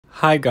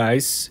Hi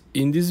guys,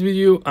 in this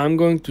video I'm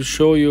going to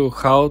show you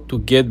how to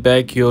get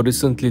back your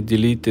recently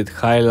deleted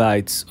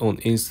highlights on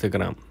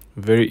Instagram.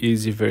 Very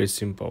easy, very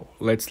simple.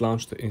 Let's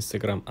launch the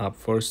Instagram app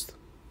first.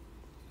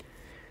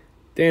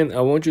 Then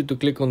I want you to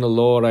click on the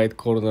lower right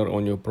corner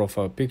on your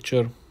profile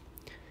picture.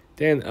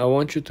 Then I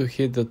want you to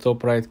hit the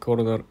top right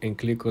corner and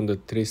click on the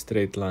three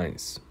straight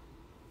lines.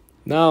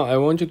 Now I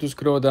want you to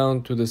scroll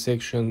down to the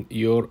section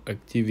Your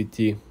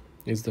Activity.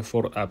 It's the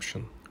fourth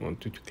option. I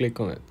want you to click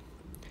on it.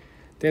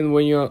 Then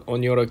when you're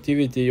on your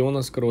activity, you want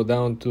to scroll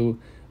down to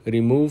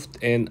removed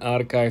and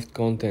archived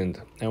content.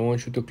 I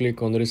want you to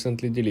click on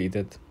recently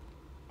deleted.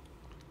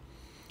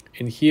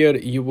 And here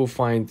you will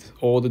find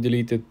all the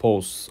deleted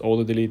posts, all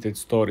the deleted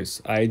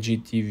stories,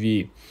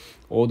 IGTV,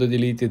 all the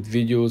deleted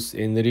videos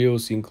and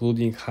reels,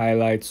 including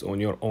highlights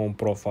on your own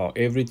profile.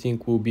 Everything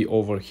will be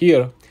over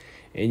here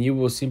and you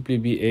will simply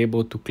be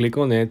able to click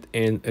on it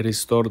and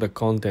restore the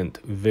content.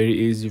 Very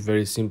easy,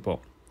 very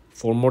simple.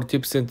 For more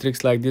tips and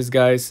tricks like this,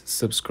 guys,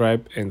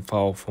 subscribe and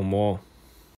follow for more.